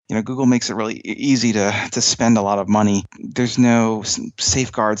Google makes it really easy to spend a lot of money. There's no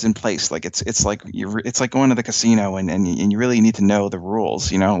safeguards in place. Like it's like going to the casino and you really need to know the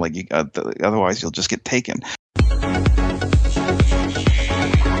rules. Otherwise you'll just get taken.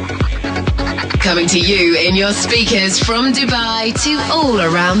 Coming to you in your speakers from Dubai to all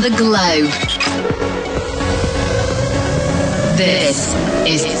around the globe. This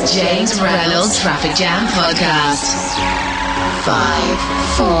is James Reynolds Traffic Jam Podcast. 5,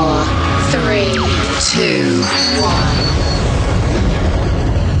 4, 3, 2, 1.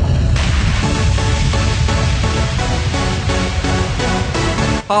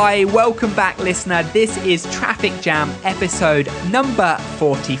 Hi, welcome back, listener. This is Traffic Jam episode number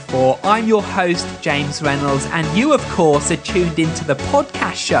 44. I'm your host, James Reynolds, and you, of course, are tuned into the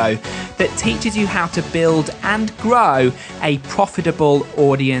podcast show that teaches you how to build and grow a profitable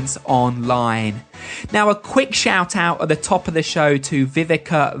audience online. Now, a quick shout out at the top of the show to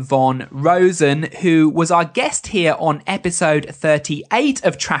Vivica von Rosen, who was our guest here on episode 38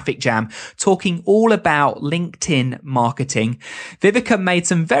 of Traffic Jam, talking all about LinkedIn marketing. Vivica made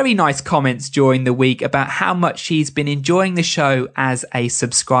some very nice comments during the week about how much she's been enjoying the show as a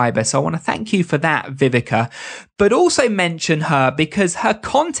subscriber. So I want to thank you for that, Vivica. But also mention her because her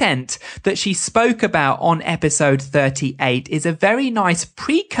content that she spoke about on episode 38 is a very nice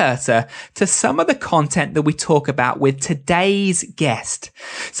precursor to some of the content that we talk about with today's guest.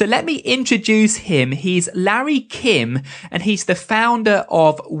 So let me introduce him. He's Larry Kim, and he's the founder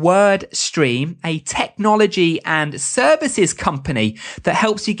of WordStream, a technology and services company that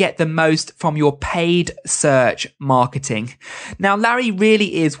helps you get the most from your paid search marketing. Now, Larry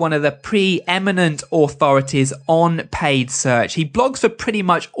really is one of the preeminent authorities on paid search. He blogs for pretty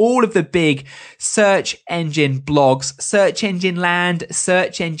much all of the big search engine blogs, Search Engine Land,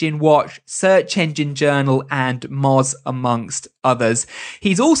 Search Engine Watch, Search Engine Journal, and Moz, amongst others.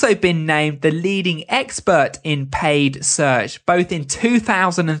 He's also been named the leading expert in paid search, both in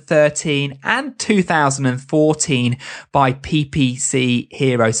 2013 and 2014 by PPC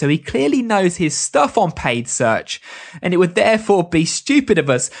Hero. So he clearly knows his stuff on paid search, and it would therefore be stupid of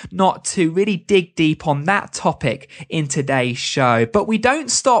us not to really dig deep on that topic in today's show. But we don't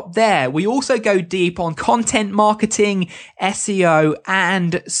stop there. We also go deep on content marketing, SEO,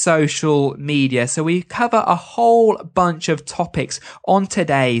 and social media. So we cover a whole bunch of topics on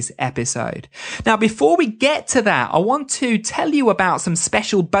today's episode. Now, before we get to that, I want to tell you about some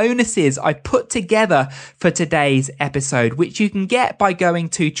special bonuses I put together for today's episode, which you can get by going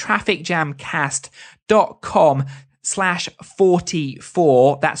to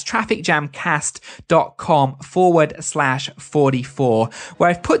trafficjamcast.com/44. That's trafficjamcast.com/44, where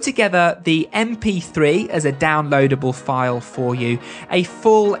I've put together the MP3 as a downloadable file for you, a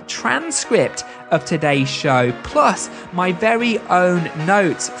full transcript of today's show, plus my very own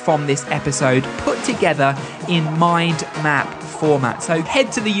notes from this episode put together in mind map format. So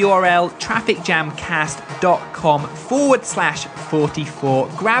head to the URL trafficjamcast.com/44,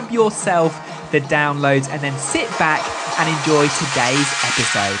 grab yourself the downloads, and then sit back and enjoy today's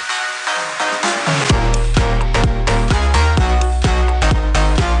episode.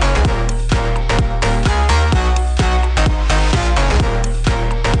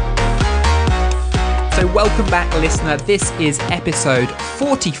 So welcome back, listener. This is episode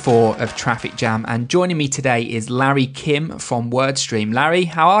 44 of Traffic Jam, and joining me today is Larry Kim from WordStream. Larry,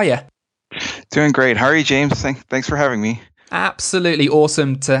 how are you? Doing great. How are you, James? Thanks for having me. Absolutely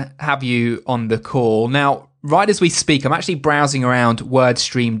awesome to have you on the call. Now, right as we speak, I'm actually browsing around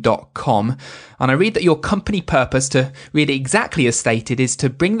wordstream.com, and I read that your company purpose, to read it exactly as stated, is to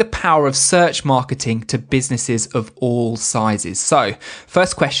bring the power of search marketing to businesses of all sizes. So,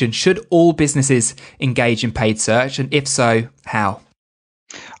 first question, should all businesses engage in paid search? And if so, how?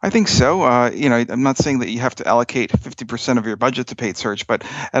 I think so. I'm not saying that you have to allocate 50% of your budget to paid search, but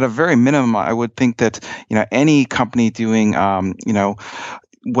at a very minimum, I would think that, any company doing,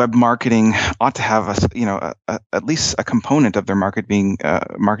 web marketing ought to have at least a component of their marketing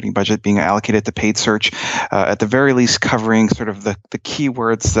budget being allocated to paid search, at the very least covering sort of the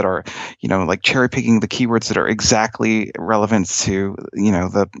keywords that are, like cherry picking the keywords that are exactly relevant to,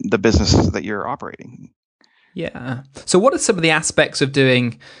 the business that you're operating. Yeah. So what are some of the aspects of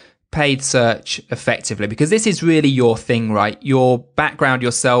doing paid search effectively? Because this is really your thing, right? Your background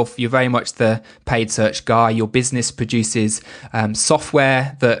yourself, you're very much the paid search guy. Your business produces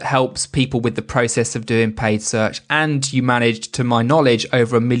software that helps people with the process of doing paid search. And you managed, to my knowledge,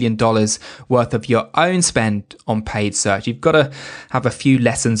 over $1 million worth of your own spend on paid search. You've got to have a few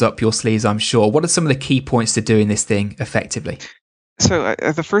lessons up your sleeves, I'm sure. What are some of the key points to doing this thing effectively? So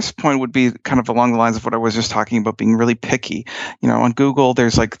the first point would be kind of along the lines of what I was just talking about, being really picky. On Google,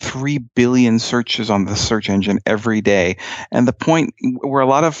 there's like 3 billion searches on the search engine every day. And the point where a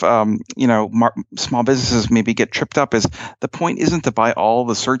lot of, small businesses maybe get tripped up is the point isn't to buy all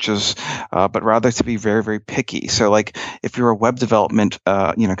the searches, but rather to be very, very picky. So like if you're a web development,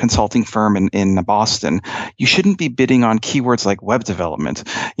 consulting firm in Boston, you shouldn't be bidding on keywords like web development,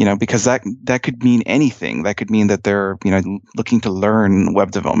 because that could mean anything. That could mean that they're, looking to learn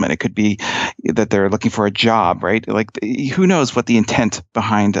web development. It could be that they're looking for a job, right? Like, who knows what the intent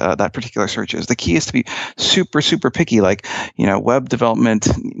behind that particular search is. The key is to be super, super picky, like, web development,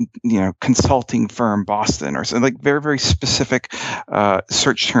 consulting firm, Boston, or something, like very, very specific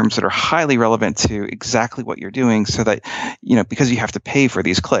search terms that are highly relevant to exactly what you're doing, so that, because you have to pay for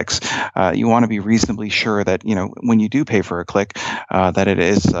these clicks, you want to be reasonably sure that, when you do pay for a click, that it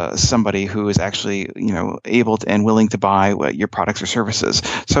is somebody who is actually, able to and willing to buy your products or services.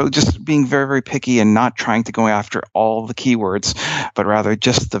 So just being very, very picky and not trying to go after all the keywords, but rather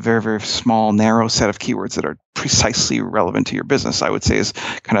just the very, very small, narrow set of keywords that are precisely relevant to your business, I would say, is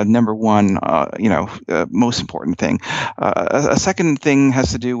kind of number one, most important thing. A second thing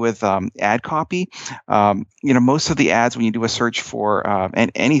has to do with ad copy. Most of the ads, when you do a search for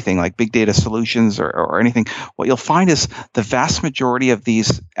anything like big data solutions or anything, what you'll find is the vast majority of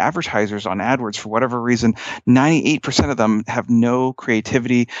these advertisers on AdWords, for whatever reason, 98% of them have no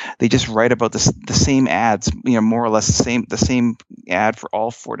creativity. They just write about the same ads, more or less the same ad for all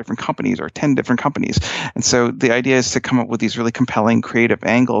 4 different companies or 10 different companies. And so the idea is to come up with these really compelling creative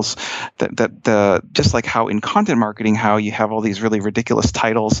angles that just like how in content marketing, how you have all these really ridiculous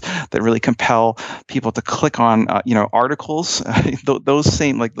titles that really compel people to click on, articles,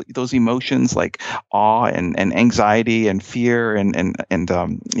 those emotions like awe and anxiety and fear and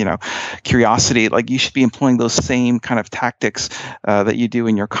curiosity. Like, you should be employing those same kind of tactics that you do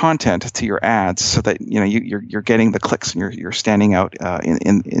in your content to your ads, so that you're getting the clicks and you're standing out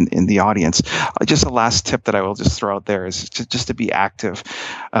in the audience. Just a last tip that I will just throw out there is just to be active.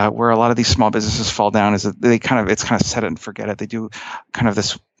 Where a lot of these small businesses fall down is that it's kind of set it and forget it. They do kind of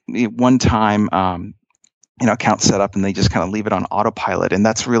this one time account set up, and they just kind of leave it on autopilot. And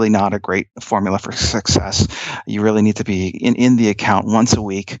that's really not a great formula for success. You really need to be in the account once a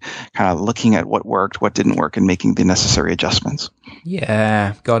week, kind of looking at what worked, what didn't work, and making the necessary adjustments.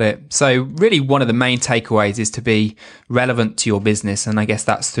 Yeah, got it. So really one of the main takeaways is to be relevant to your business. And I guess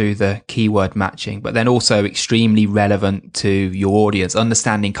that's through the keyword matching, but then also extremely relevant to your audience,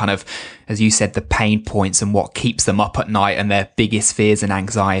 understanding kind of, as you said, the pain points and what keeps them up at night and their biggest fears and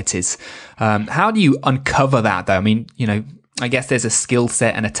anxieties. How do you uncover that though? I mean, I guess there's a skill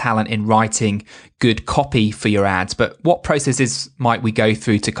set and a talent in writing good copy for your ads, but what processes might we go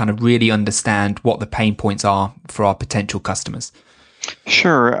through to kind of really understand what the pain points are for our potential customers?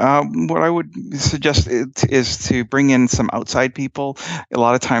 Sure. What I would suggest is to bring in some outside people. A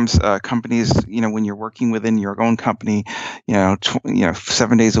lot of times, companies, when you're working within your own company,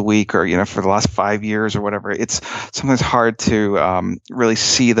 7 days a week, or for the last 5 years or whatever, it's sometimes hard to really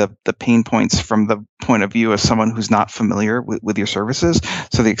see the pain points from the point of view of someone who's not familiar with your services.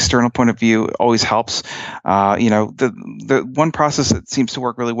 So the external point of view always helps. The one process that seems to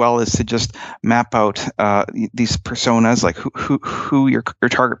work really well is to just map out these personas, like who your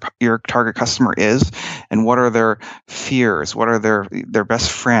target customer is, and what are their fears, what are their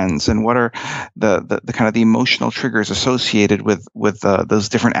best friends, and what are the kind of the emotional triggers associated with those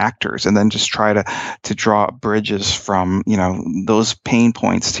different actors, and then just try to draw bridges from those pain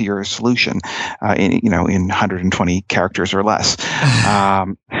points to your solution in 120 characters or less.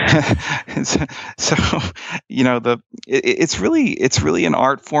 It's really an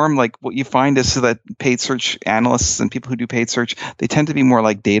art form. Like, what you find is that paid search analysts and people who do paid search, they tend to be more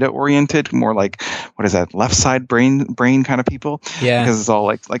like data oriented, more like, what is that, left side brain kind of people. Yeah. Because it's all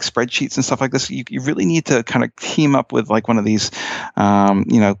like spreadsheets and stuff like this. You really need to kind of team up with like one of these,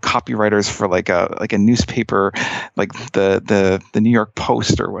 copywriters for like a newspaper, like the New York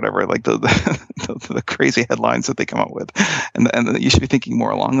Post or whatever, like the crazy headlines that they come up with, and you should be thinking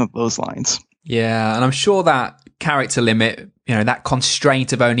more along those lines. Yeah, and I'm sure that character limit, that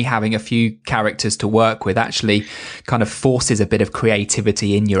constraint of only having a few characters to work with actually kind of forces a bit of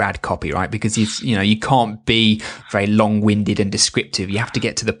creativity in your ad copy, right? Because you can't be very long-winded and descriptive. You have to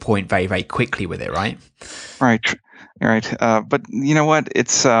get to the point very, very quickly with it, right? Right. But you know what?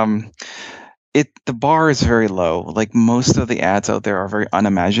 It's the bar is very low. Like most of the ads out there are very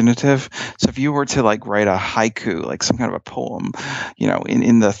unimaginative. So if you were to like write a haiku, like some kind of a poem,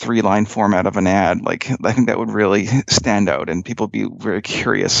 in the 3-line format of an ad, like I think that would really stand out, and people would be very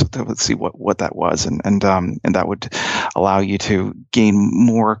curious to see what that was, and that would allow you to gain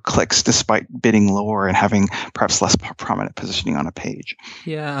more clicks despite bidding lower and having perhaps less prominent positioning on a page.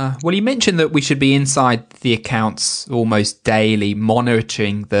 Yeah. Well, you mentioned that we should be inside the accounts almost daily,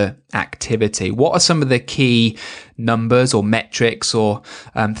 monitoring the activity. What are some of the key numbers or metrics or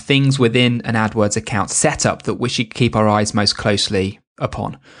things within an AdWords account setup that we should keep our eyes most closely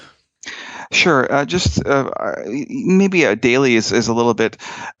upon? Sure. Just maybe a daily is a little bit,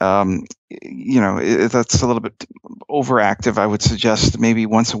 that's a little bit overactive. I would suggest maybe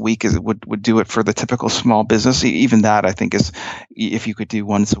once a week would do it for the typical small business. Even that, I think, is, if you could do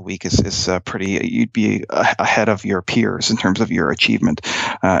once a week, is pretty. You'd be ahead of your peers in terms of your achievement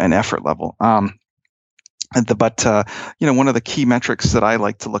and effort level. But one of the key metrics that I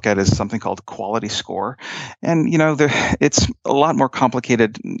like to look at is something called quality score, and it's a lot more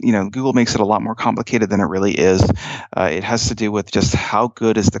complicated. Google makes it a lot more complicated than it really is. It has to do with just how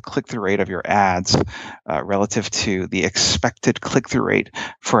good is the click-through rate of your ads relative to the expected click-through rate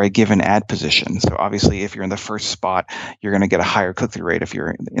for a given ad position. So obviously, if you're in the first spot, you're going to get a higher click-through rate if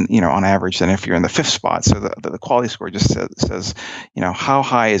you're on average than if you're in the 5th spot. So the quality score just says how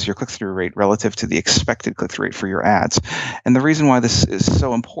high is your click-through rate relative to the expected click-through rate for your ads. And the reason why this is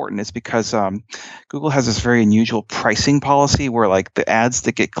so important is because Google has this very unusual pricing policy where like the ads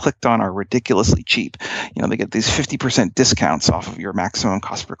that get clicked on are ridiculously cheap. They get these 50% discounts off of your maximum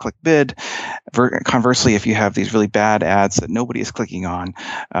cost per click bid. Conversely, if you have these really bad ads that nobody is clicking on,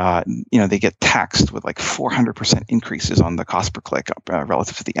 they get taxed with like 400% increases on the cost per click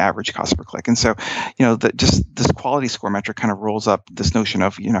relative to the average cost per click. And so, just this quality score metric kind of rolls up this notion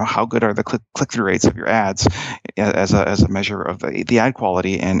of, how good are the click-through rates of your ads as a measure of the ad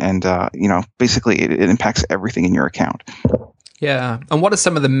quality, and basically it impacts everything in your account. Yeah. And what are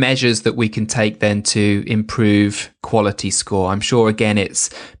some of the measures that we can take then to improve quality score? I'm sure, again,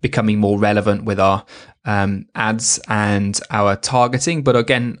 it's becoming more relevant with our ads and our targeting. But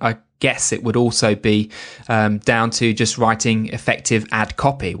again, I guess it would also be down to just writing effective ad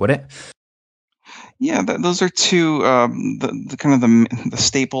copy, would it? Yeah, those are two the kind of the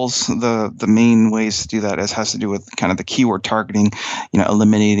staples. The main ways to do that has to do with kind of the keyword targeting,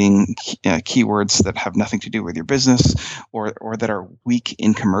 eliminating keywords that have nothing to do with your business or that are weak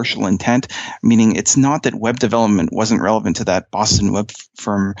in commercial intent. Meaning, it's not that web development wasn't relevant to that Boston web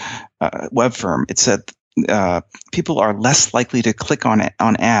firm. It's that people are less likely to click on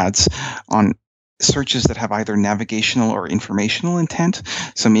ads on searches that have either navigational or informational intent.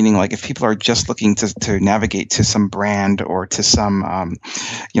 So meaning, like, if people are just looking to navigate to some brand or to some,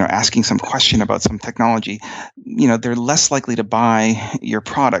 asking some question about some technology, they're less likely to buy your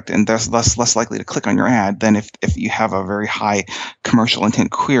product and thus less likely to click on your ad than if you have a very high commercial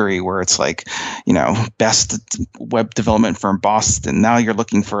intent query where it's like, best web development firm Boston. Now you're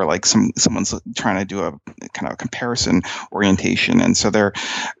looking for like someone's trying to do a kind of comparison orientation. And so they're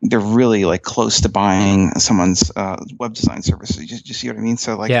really like close to buying someone's web design services. You see what I mean?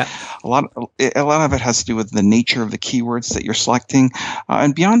 So like, yeah. a lot of it has to do with the nature of the keywords that you're selecting,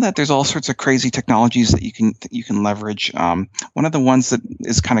 and beyond that, there's all sorts of crazy technologies that you can leverage. One of the ones that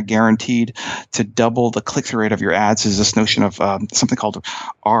is kind of guaranteed to double the click-through rate of your ads is this notion of something called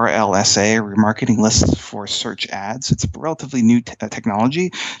RLSA, remarketing lists for search ads. It's a relatively new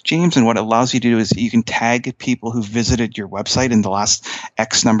technology, James, and what it allows you to do is you can tag people who visited your website in the last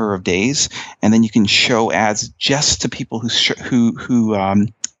X number of days, and then you can show ads just to people who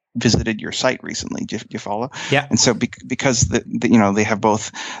visited your site recently. Do you follow? Yeah. And so because they have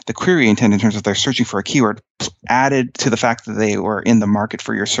both the query intent in terms of they're searching for a keyword added to the fact that they were in the market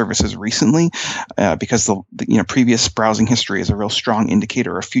for your services recently, because the previous browsing history is a real strong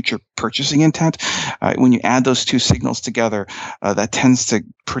indicator of future purchasing intent. When you add those two signals together, that tends to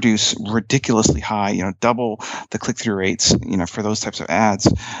produce ridiculously high, double the click-through rates, for those types of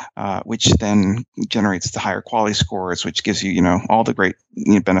ads, which then generates the higher quality scores, which gives you, all the great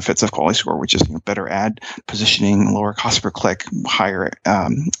benefits of quality score, which is better ad positioning, lower cost per click, higher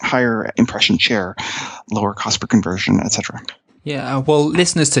impression share, lower cost per conversion, etc. Yeah, well,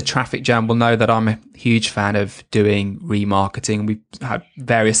 listeners to Traffic Jam will know that I'm a huge fan of doing remarketing. We've had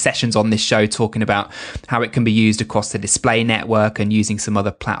various sessions on this show talking about how it can be used across the display network and using some other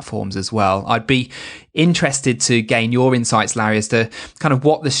platforms as well. I'd be interested to gain your insights, Larry, as to kind of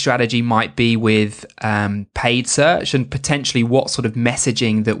what the strategy might be with paid search and potentially what sort of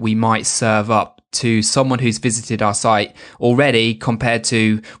messaging that we might serve up to someone who's visited our site already compared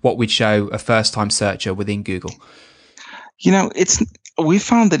to what we'd show a first-time searcher within Google? We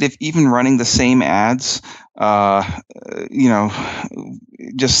found that if even running the same ads,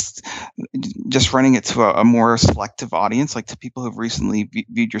 just running it to a more selective audience, like to people who've recently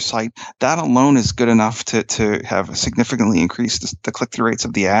viewed your site, that alone is good enough to have significantly increased the click-through rates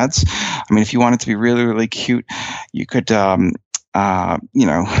of the ads. I mean, if you want it to be really, really cute, you could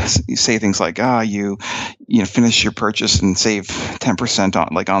you say things like, you finish your purchase and save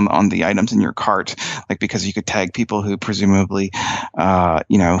 10% on the items in your cart, like, because you could tag people who presumably,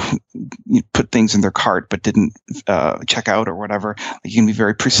 put things in their cart but didn't check out or whatever. Like, you can be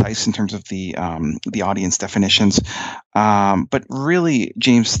very precise in terms of the audience definitions. But really,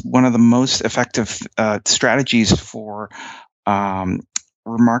 James, one of the most effective strategies for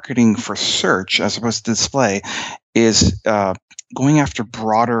remarketing for search as opposed to display is going after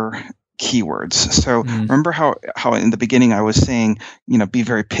broader keywords. So remember how in the beginning I was saying, be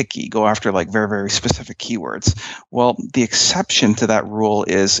very picky, go after like very, very specific keywords. Well, the exception to that rule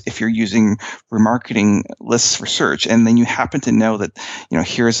is if you're using remarketing lists for search, and then you happen to know that,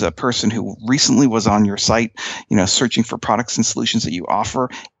 here's a person who recently was on your site, searching for products and solutions that you offer,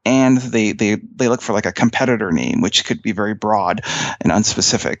 and they look for like a competitor name, which could be very broad and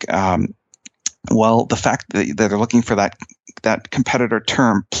unspecific. Well, the fact that they're looking for that competitor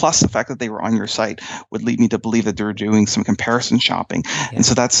term, plus the fact that they were on your site, would lead me to believe that they're doing some comparison shopping. Yeah. And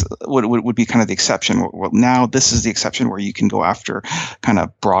so that's what would be kind of the exception. Well, now this is the exception where you can go after kind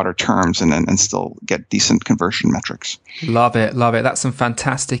of broader terms and still get decent conversion metrics. Love it. That's some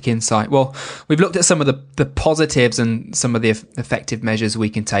fantastic insight. Well, we've looked at some of the positives and some of the effective measures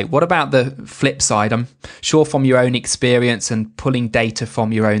we can take. What about the flip side? I'm sure from your own experience and pulling data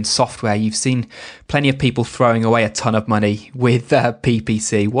from your own software, you've seen plenty of people throwing away a ton of money with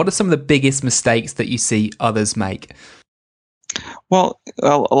PPC. What are some of the biggest mistakes that you see others make? Well,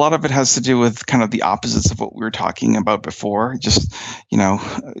 a lot of it has to do with kind of the opposites of what we were talking about before. Just,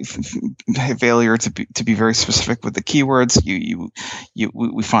 failure to be very specific with the keywords.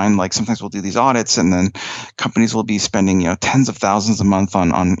 We find like sometimes we'll do these audits, and then companies will be spending tens of thousands a month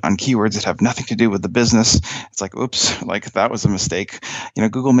on keywords that have nothing to do with the business. It's like, oops, like that was a mistake.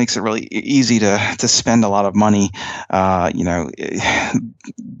 Google makes it really easy to spend a lot of money.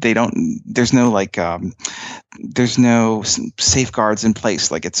 There's no safeguards in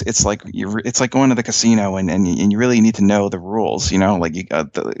place. Like it's like going to the casino and you really need to know the rules.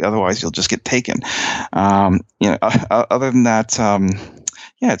 Otherwise you'll just get taken. Other than that,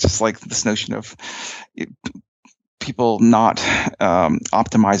 it's just like this notion of people not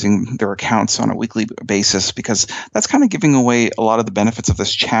optimizing their accounts on a weekly basis, because that's kind of giving away a lot of the benefits of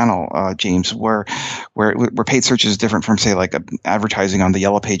this channel, James, where paid search is different from, say, like advertising on the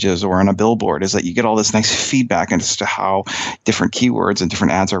Yellow Pages or on a billboard, is that you get all this nice feedback as to how different keywords and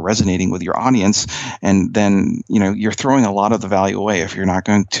different ads are resonating with your audience. And then, you're throwing a lot of the value away if you're not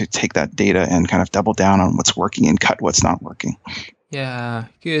going to take that data and kind of double down on what's working and cut what's not working. Yeah,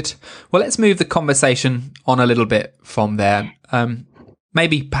 good. Well, let's move the conversation on a little bit from there.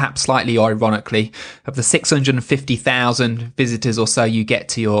 Maybe perhaps slightly ironically, of the 650,000 visitors or so you get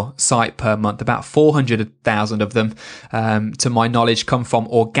to your site per month, about 400,000 of them, to my knowledge, come from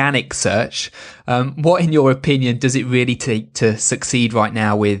organic search. What, in your opinion, does it really take to succeed right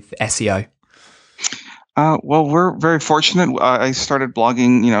now with SEO? Well, we're very fortunate. I started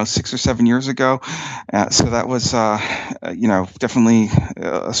blogging, 6 or 7 years ago. So that was, definitely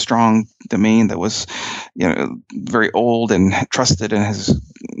a strong domain that was, very old and trusted and has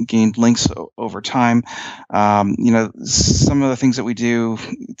gained links over time. Some of the things that we do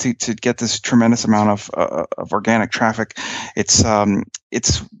to get this tremendous amount of organic traffic, it's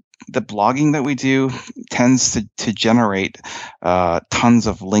the blogging that we do tends to generate tons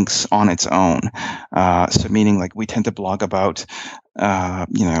of links on its own. So meaning, like, we tend to blog about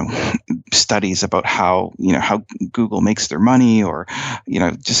studies about how Google makes their money, or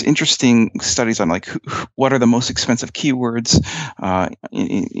just interesting studies on like what are the most expensive keywords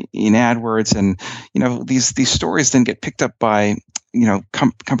in AdWords, and these stories then get picked up by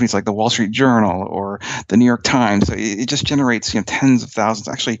companies like the Wall Street Journal or the New York Times. It just generates tens of thousands.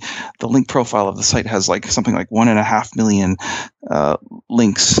 Actually, the link profile of the site has like something like 1.5 million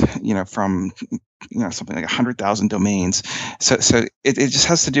links, from something like 100,000 domains. So it just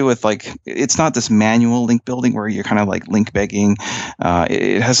has to do with, like, it's not this manual link building where you're kind of like link begging.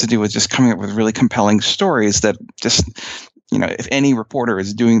 It has to do with just coming up with really compelling stories that just, if any reporter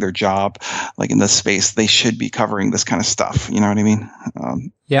is doing their job, like in this space, they should be covering this kind of stuff. You know what I mean?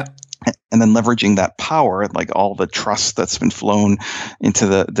 Yeah. and then leveraging that power, like all the trust that's been flown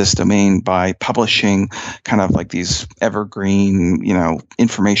into this domain by publishing kind of like these evergreen,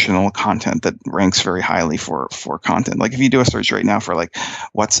 informational content that ranks very highly for content. Like if you do a search right now for like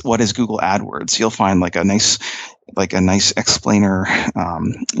what is Google AdWords, you'll find like a nice explainer,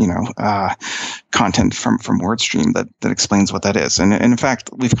 content from WordStream that explains what that is. And in fact,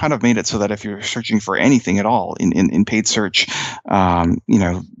 we've kind of made it so that if you're searching for anything at all in paid search,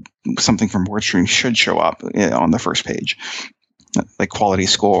 something from WordStream should show up on the first page, like quality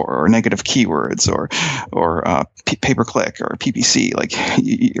score or negative keywords or pay-per-click or PPC, like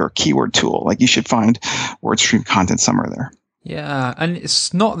your keyword tool. Like you should find WordStream content somewhere there. Yeah, and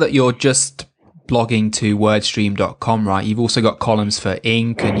it's not that you're just blogging to wordstream.com, right? You've also got columns for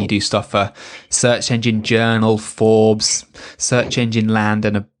Inc. and you do stuff for Search Engine Journal, Forbes, Search Engine Land,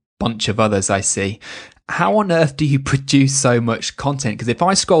 and a bunch of others I see. How on earth do you produce so much content? Because if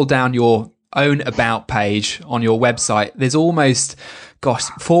I scroll down your own about page on your website, there's almost,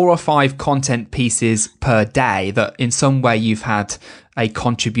 4 or 5 content pieces per day that in some way you've had a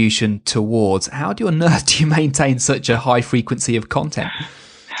contribution towards. How on earth do you maintain such a high frequency of content?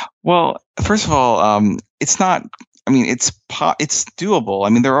 Well, first of all, it's not. I mean, it's doable. I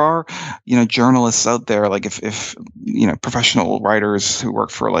mean, there are, journalists out there, like if professional writers who work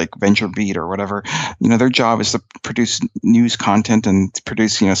for like VentureBeat or whatever, their job is to produce news content and to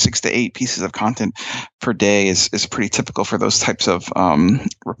produce, 6 to 8 pieces of content per day is pretty typical for those types of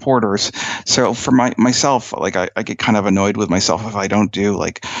reporters. So for myself, like I get kind of annoyed with myself if I don't do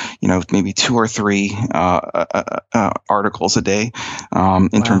like, maybe 2 or 3 articles a day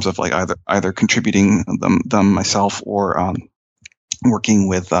in terms of like either contributing them myself or working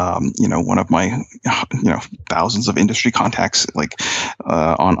with one of my thousands of industry contacts, like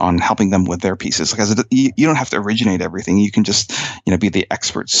on helping them with their pieces. Because you don't have to originate everything. You can just be the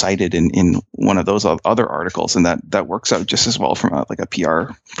expert cited in one of those other articles, and that works out just as well from a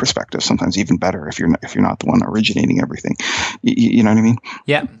PR perspective. Sometimes even better if you're not the one originating everything. You know what I mean?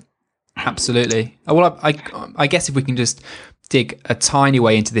 Yeah, absolutely. Well, I guess if we can just dig a tiny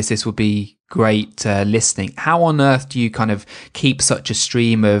way into this would be great listening. How on earth do you kind of keep such a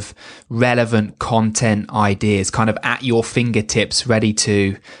stream of relevant content ideas kind of at your fingertips, ready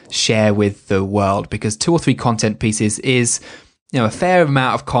to share with the world? Because 2 or 3 content pieces is, a fair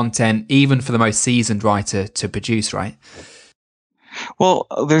amount of content, even for the most seasoned writer to produce, right? Well,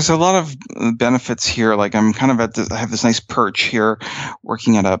 there's a lot of benefits here. Like I'm kind of I have this nice perch here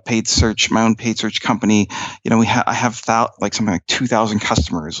working at my own paid search company. I have something like 2,000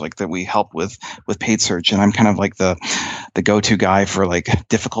 customers like that we help with paid search. And I'm kind of like the go-to guy for like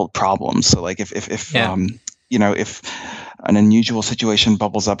difficult problems. So like if an unusual situation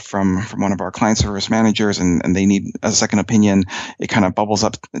bubbles up from one of our client service managers and they need a second opinion, it kind of bubbles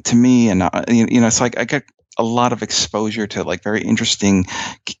up to me. And, it's like I get a lot of exposure to like very interesting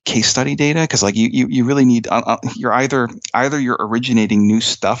case study data, because like you really need you're either you're originating new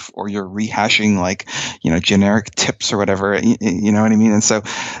stuff or you're rehashing like generic tips or whatever, you know what I mean. And so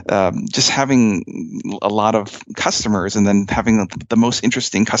just having a lot of customers and then having the most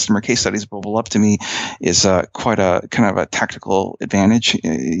interesting customer case studies bubble up to me is quite a kind of a tactical advantage,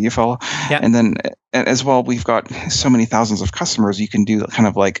 you follow? Yeah. And then as well, we've got so many thousands of customers. You can do kind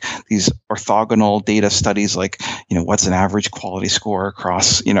of like these orthogonal data studies, like, what's an average quality score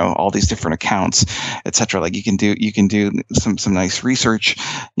across, all these different accounts, et cetera. Like you can do some nice research,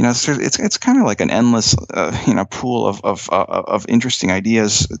 so it's kind of like an endless, pool of interesting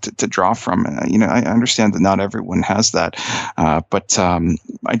ideas to draw from. I understand that not everyone has that, but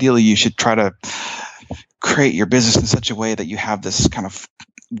ideally you should try to create your business in such a way that you have this kind of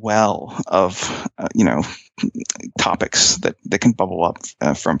well of topics that can bubble up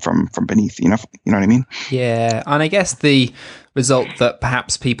from beneath, you know what I mean? Yeah, and I guess the result that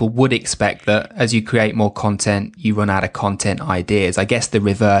perhaps people would expect that as you create more content, you run out of content ideas. I guess the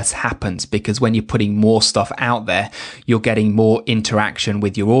reverse happens, because when you're putting more stuff out there, you're getting more interaction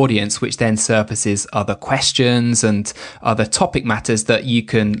with your audience, which then surfaces other questions and other topic matters that you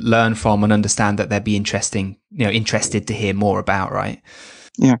can learn from and understand that they'd be interested to hear more about, right?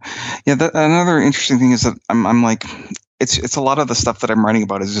 Yeah. Another interesting thing is that I'm like, it's a lot of the stuff that I'm writing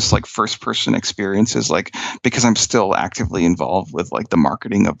about is just like first person experiences, like because I'm still actively involved with like the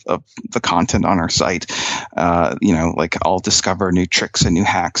marketing of the content on our site. Like I'll discover new tricks and new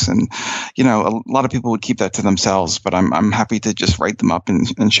hacks, and a lot of people would keep that to themselves, but I'm happy to just write them up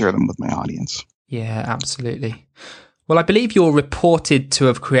and share them with my audience. Yeah, absolutely. Well, I believe you're reported to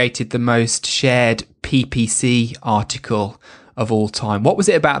have created the most shared PPC article of all time. What was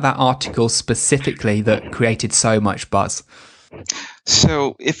it about that article specifically that created so much buzz?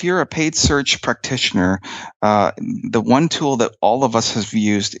 So if you're a paid search practitioner, the one tool that all of us have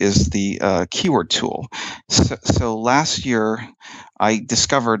used is the keyword tool. So last year, I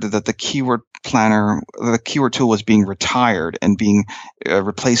discovered that the keyword tool was being retired and being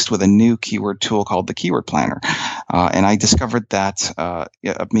replaced with a new keyword tool called the Keyword Planner. And I discovered that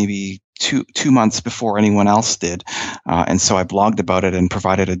maybe two months before anyone else did. And so I blogged about it and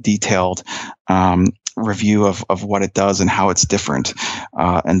provided a detailed review of what it does and how it's different.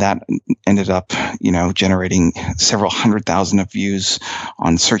 And that ended up, generating several 100,000 of views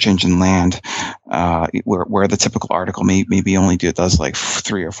on search engine land, where the typical article maybe only does like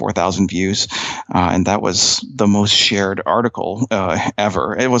 3,000 or 4,000 views. And that was the most shared article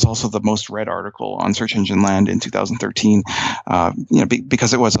ever. It was also the most read article on search engine land in 2013,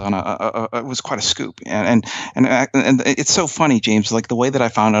 because it was on it was quite a scoop. And it's so funny, James, like the way that I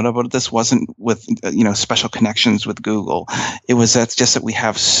found out about this wasn't with, special connections with Google. That's just that we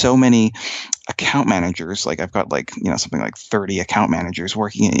have so many account managers. Like I've got something like 30 account managers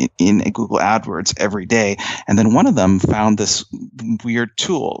working in Google AdWords every day. And then one of them found this weird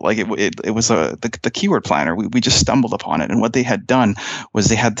tool. Like it was the keyword planner. We just stumbled upon it. And what they had done was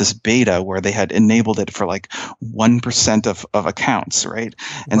they had this beta where they had enabled it for like 1% of accounts. Right.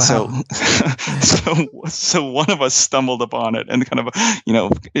 And Wow. so one of us stumbled upon it and kind of,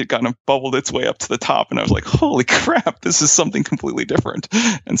 it kind of bubbled its way up to the top. And I was like, holy crap, this is something completely different.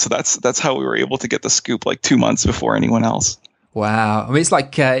 And so that's how we were able to get the scoop like 2 months before anyone else. Wow. I mean,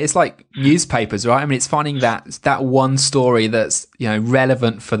 it's like newspapers, right? I mean, it's finding that one story that's,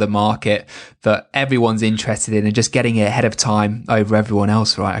 relevant for the market that everyone's interested in and just getting it ahead of time over everyone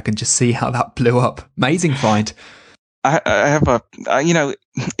else, right? I can just see how that blew up. Amazing find. I have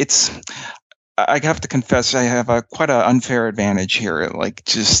I have to confess, I have quite an unfair advantage here. Like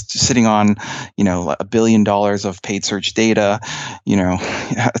just sitting on, $1 billion of paid search data,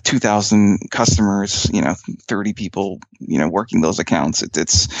 2,000 customers, 30 people, working those accounts. And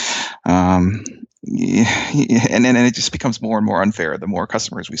it just becomes more and more unfair the more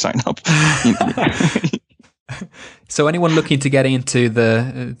customers we sign up. So anyone looking to get into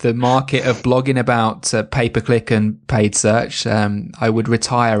the market of blogging about pay-per-click and paid search, I would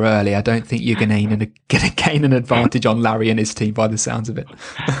retire early. I don't think you're going to gain an advantage on Larry and his team by the sounds of it.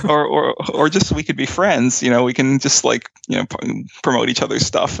 or just so we could be friends. We can just promote each other's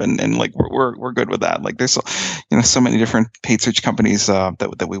stuff and like we're good with that. Like there's so many different paid search companies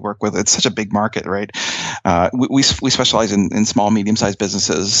that we work with. It's such a big market, right? We specialize in small, medium-sized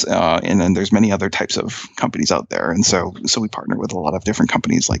businesses, and then there's many other types of companies out there. And so we partner with a lot of different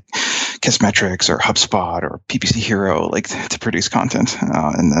companies like Kissmetrics or HubSpot or PPC Hero, to produce content.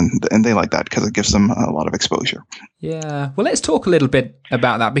 And they like that because it gives them a lot of exposure. Yeah. Well, let's talk a little bit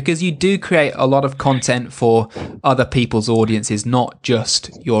about that because you do create a lot of content for other people's audiences, not just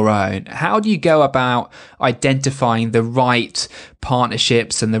your own. How do you go about identifying the right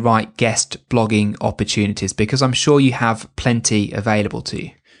partnerships and the right guest blogging opportunities? Because I'm sure you have plenty available to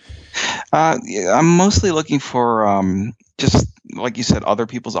you. I'm mostly looking for just like you said, other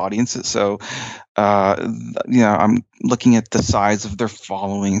people's audiences. So, I'm looking at the size of their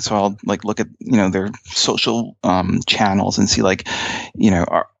following. So I'll look at their social channels and see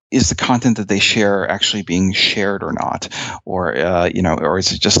is the content that they share actually being shared or not, or or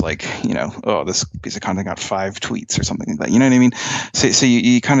is it just this piece of content got 5 tweets or something like that? You know what I mean? So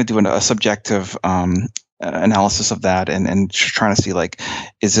you kind of do a subjective analysis of that and trying to see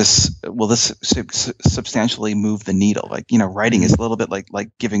will this substantially move the needle? Writing is a little bit like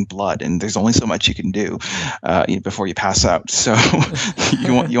giving blood, and there's only so much you can do before you pass out. So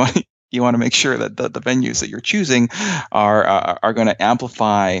you want to make sure that the venues that you're choosing are going to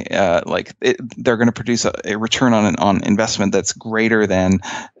amplify, they're going to produce a return on investment that's greater than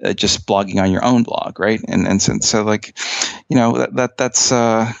just blogging on your own blog, right? And so that's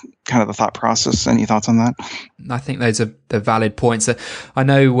kind of the thought process. Any thoughts on that? I think those are the valid points. I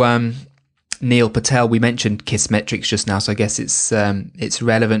know Neil Patel. We mentioned Kissmetrics just now, so I guess it's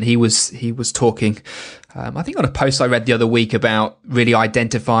relevant. He was talking, I think on a post I read the other week about really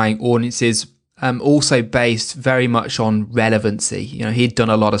identifying audiences, also based very much on relevancy. He'd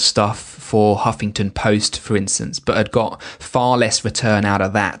done a lot of stuff for Huffington Post, for instance, but had got far less return out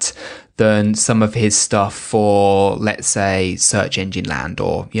of that than some of his stuff for, let's say, Search Engine Land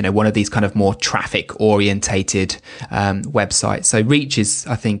or, one of these kind of more traffic orientated websites. So reach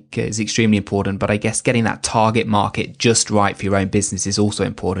I think is extremely important, but I guess getting that target market just right for your own business is also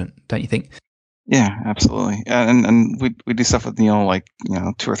important, don't you think? Yeah, absolutely. And we do stuff with Neil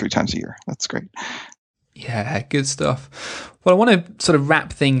 2 or 3 times a year. That's great. Yeah, good stuff. Well, I want to sort of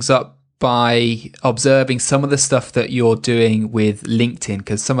wrap things up by observing some of the stuff that you're doing with LinkedIn,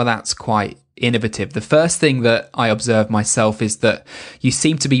 because some of that's quite innovative. The first thing that I observed myself is that you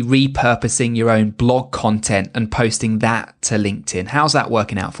seem to be repurposing your own blog content and posting that to LinkedIn. How's that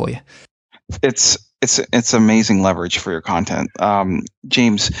working out for you? It's amazing leverage for your content.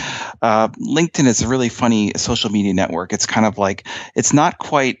 James, LinkedIn is a really funny social media network. It's kind of like, it's not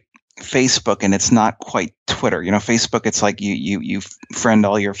quite Facebook and it's not quite Twitter. Facebook, it's like you friend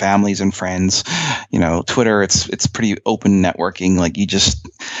all your families and friends. Twitter, it's pretty open networking. Like you just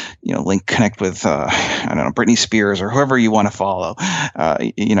connect with I don't know, Britney Spears or whoever you want to follow.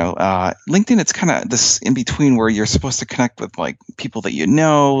 LinkedIn, it's kind of this in between where you're supposed to connect with like people that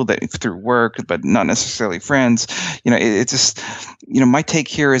that through work, but not necessarily friends. It just my take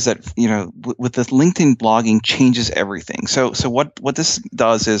here is that with the LinkedIn blogging changes everything. So what this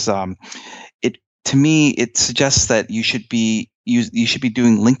does is to me, it suggests that you should be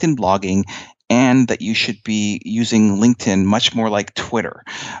doing LinkedIn blogging, and that you should be using LinkedIn much more like Twitter.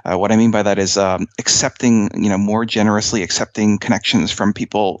 What I mean by that is accepting, more generously accepting connections from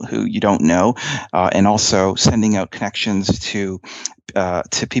people who you don't know, and also sending out connections to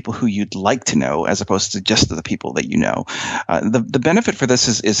people who you'd like to know, as opposed to just the people that you know. The benefit for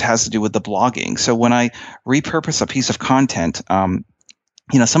this has to do with the blogging. So when I repurpose a piece of content,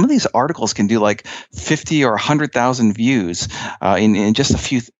 some of these articles can do like 50 or 100,000 views in just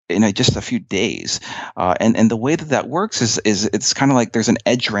a few days, and the way that works is it's kind of like there's an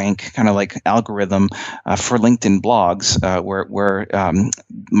edge rank kind of like algorithm for LinkedIn blogs where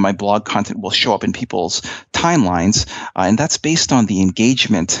my blog content will show up in people's timelines, and that's based on the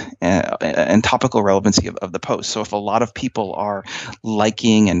engagement and topical relevancy of the post. So if a lot of people are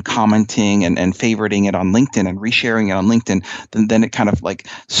liking and commenting and favoriting it on LinkedIn and resharing it on LinkedIn, then it kind of like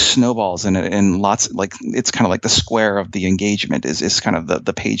snowballs and lots, like it's kind of like the square of the engagement is kind of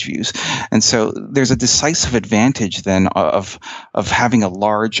the page views. And so there's a decisive advantage then of having a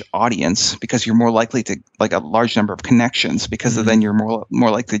large audience, because you're more likely to like a large number of connections, because then you're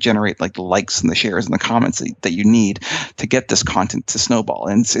more likely to generate like the likes and the shares and the comments that you need to get this content to snowball.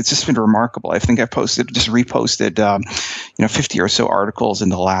 And it's just been remarkable. I think I reposted 50 or so articles in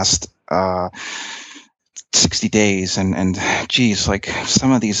the last 60 days, and geez, like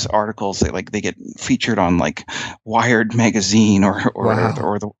some of these articles they get featured on like Wired magazine or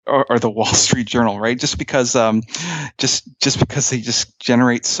the Wall Street Journal, right? Just because they just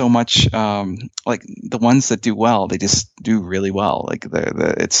generate so much. Like the ones that do well, they just do really well. Like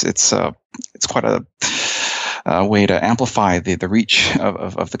it's quite a way to amplify the reach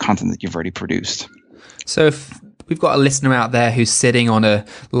of the content that you've already produced. So if we've got a listener out there who's sitting on a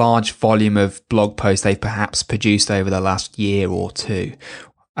large volume of blog posts they've perhaps produced over the last year or two,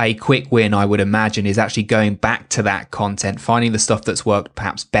 a quick win, I would imagine, is actually going back to that content, finding the stuff that's worked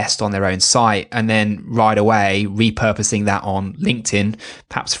perhaps best on their own site, and then right away repurposing that on LinkedIn,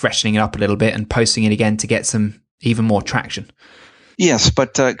 perhaps freshening it up a little bit and posting it again to get some even more traction. Yes,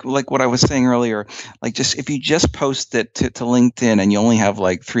 but like what I was saying earlier, like just if you just post it to LinkedIn and you only have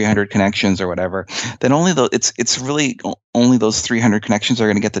like 300 connections or whatever, then it's really only those 300 connections are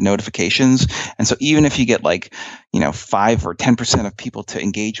going to get the notifications. And so even if you get like 5 or 10% of people to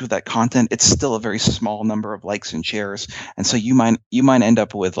engage with that content, it's still a very small number of likes and shares. And so you might end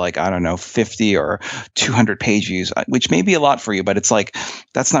up with like, I don't know, 50 or 200 page views, which may be a lot for you, but it's like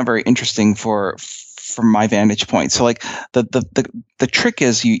that's not very interesting from my vantage point. So like the trick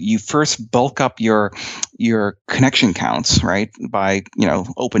is you first bulk up your connection counts, right? By,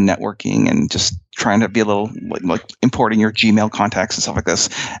 open networking and just trying to be a little like importing your Gmail contacts and stuff like this.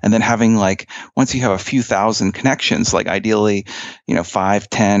 And then having like, once you have a few thousand connections, like ideally, 5,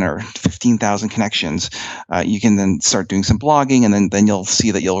 10 or 15,000 connections, you can then start doing some blogging, and then you'll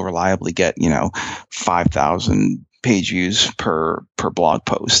see that you'll reliably get, 5,000 page views per blog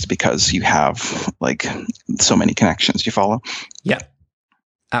post, because you have like so many connections. You follow? Yeah,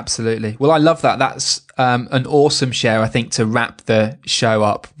 absolutely. Well, I love that. That's an awesome share, I think, to wrap the show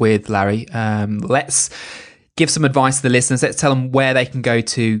up with, Larry. Let's give some advice to the listeners. Let's tell them where they can go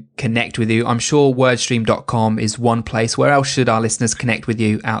to connect with you. I'm sure wordstream.com is one place. Where else should our listeners connect with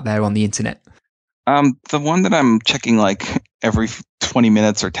you out there on the internet? The one that I'm checking like every 20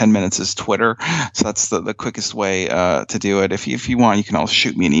 minutes or 10 minutes is Twitter. So that's the quickest way to do it. If you want, you can also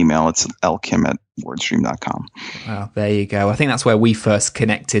shoot me an email. It's lkim WordStream.com. Well, there you go. I think that's where we first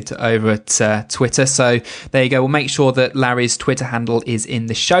connected over at Twitter. So there you go. We'll make sure that Larry's Twitter handle is in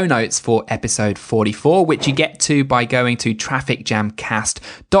the show notes for episode 44, which you get to by going to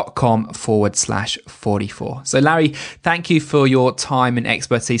trafficjamcast.com/44. So Larry, thank you for your time and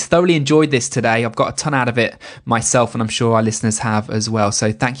expertise. Thoroughly enjoyed this today. I've got a ton out of it myself, and I'm sure our listeners have as well.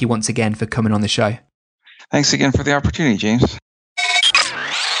 So thank you once again for coming on the show. Thanks again for the opportunity, James.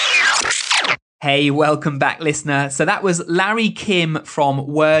 Hey, welcome back, listener. So that was Larry Kim from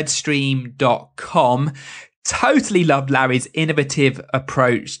WordStream.com. Totally loved Larry's innovative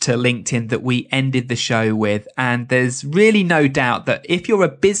approach to LinkedIn that we ended the show with. And there's really no doubt that if you're a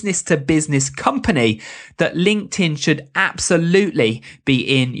business to business company, that LinkedIn should absolutely be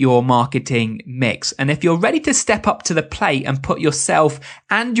in your marketing mix. And if you're ready to step up to the plate and put yourself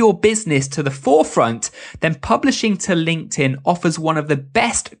and your business to the forefront, then publishing to LinkedIn offers one of the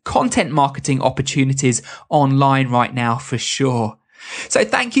best content marketing opportunities online right now for sure. So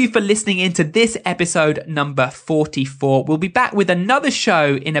thank you for listening into this episode number 44. We'll be back with another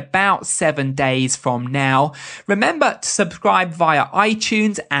show in about 7 days from now. Remember to subscribe via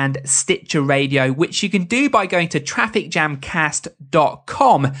iTunes and Stitcher Radio, which you can do by going to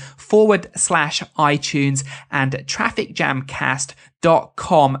trafficjamcast.com/iTunes and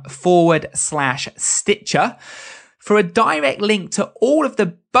trafficjamcast.com/Stitcher for a direct link to all of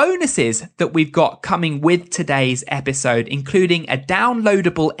the bonuses that we've got coming with today's episode, including a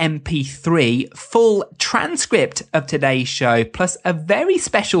downloadable MP3, full transcript of today's show, plus a very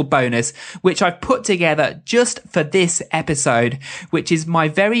special bonus, which I've put together just for this episode, which is my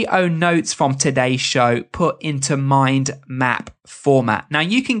very own notes from today's show put into mind map format. Now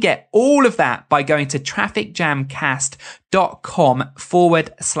you can get all of that by going to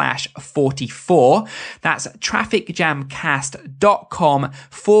trafficjamcast.com/44. That's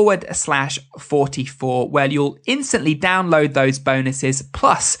trafficjamcast.com/44, where you'll instantly download those bonuses.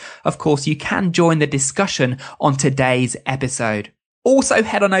 Plus, of course, you can join the discussion on today's episode. Also,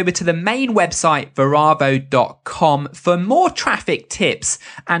 head on over to the main website, veravo.com, for more traffic tips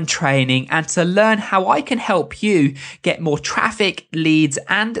and training, and to learn how I can help you get more traffic, leads,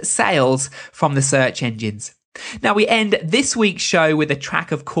 and sales from the search engines. Now, we end this week's show with a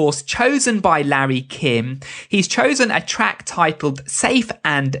track, of course, chosen by Larry Kim. He's chosen a track titled Safe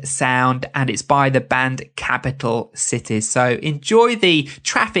and Sound, and it's by the band Capital Cities. So enjoy the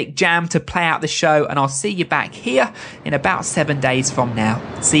traffic jam to play out the show, and I'll see you back here in about 7 days from now.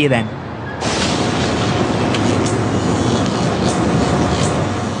 See you then.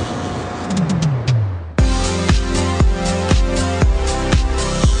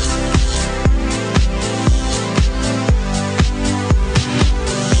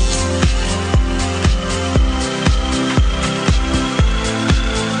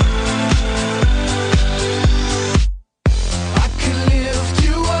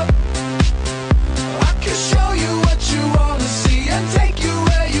 Show you what you wanna see and take you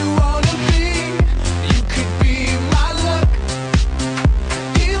where you wanna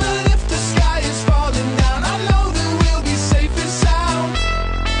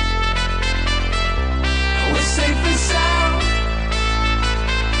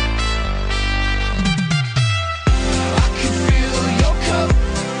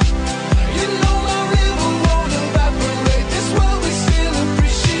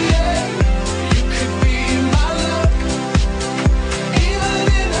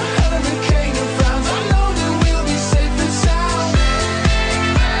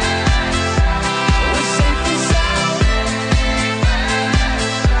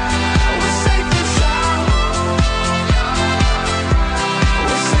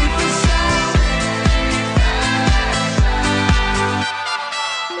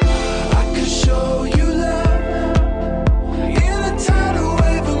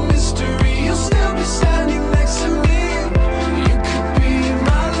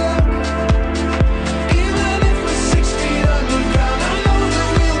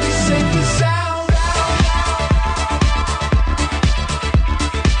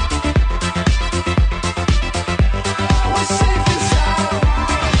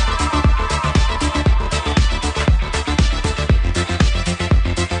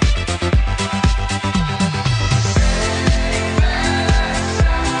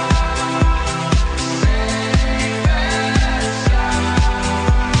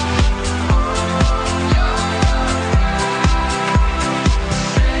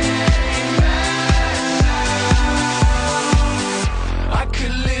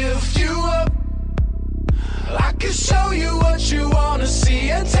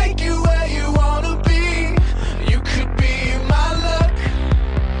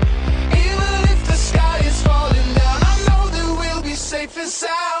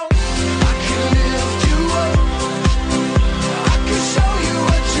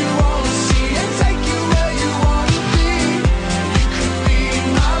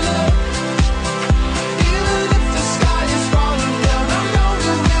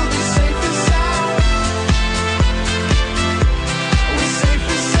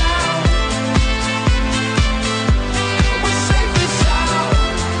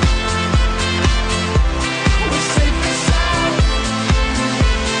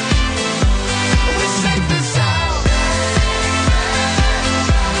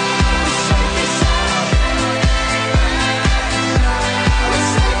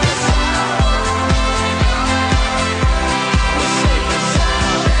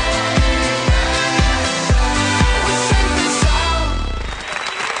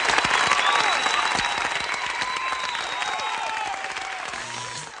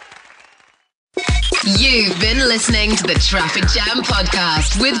listening to the Traffic Jam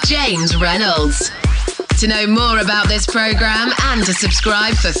podcast with James Reynolds. To know more about this program and to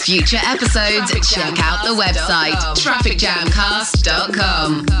subscribe for future episodes, check out the website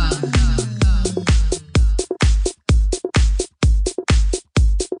trafficjamcast.com.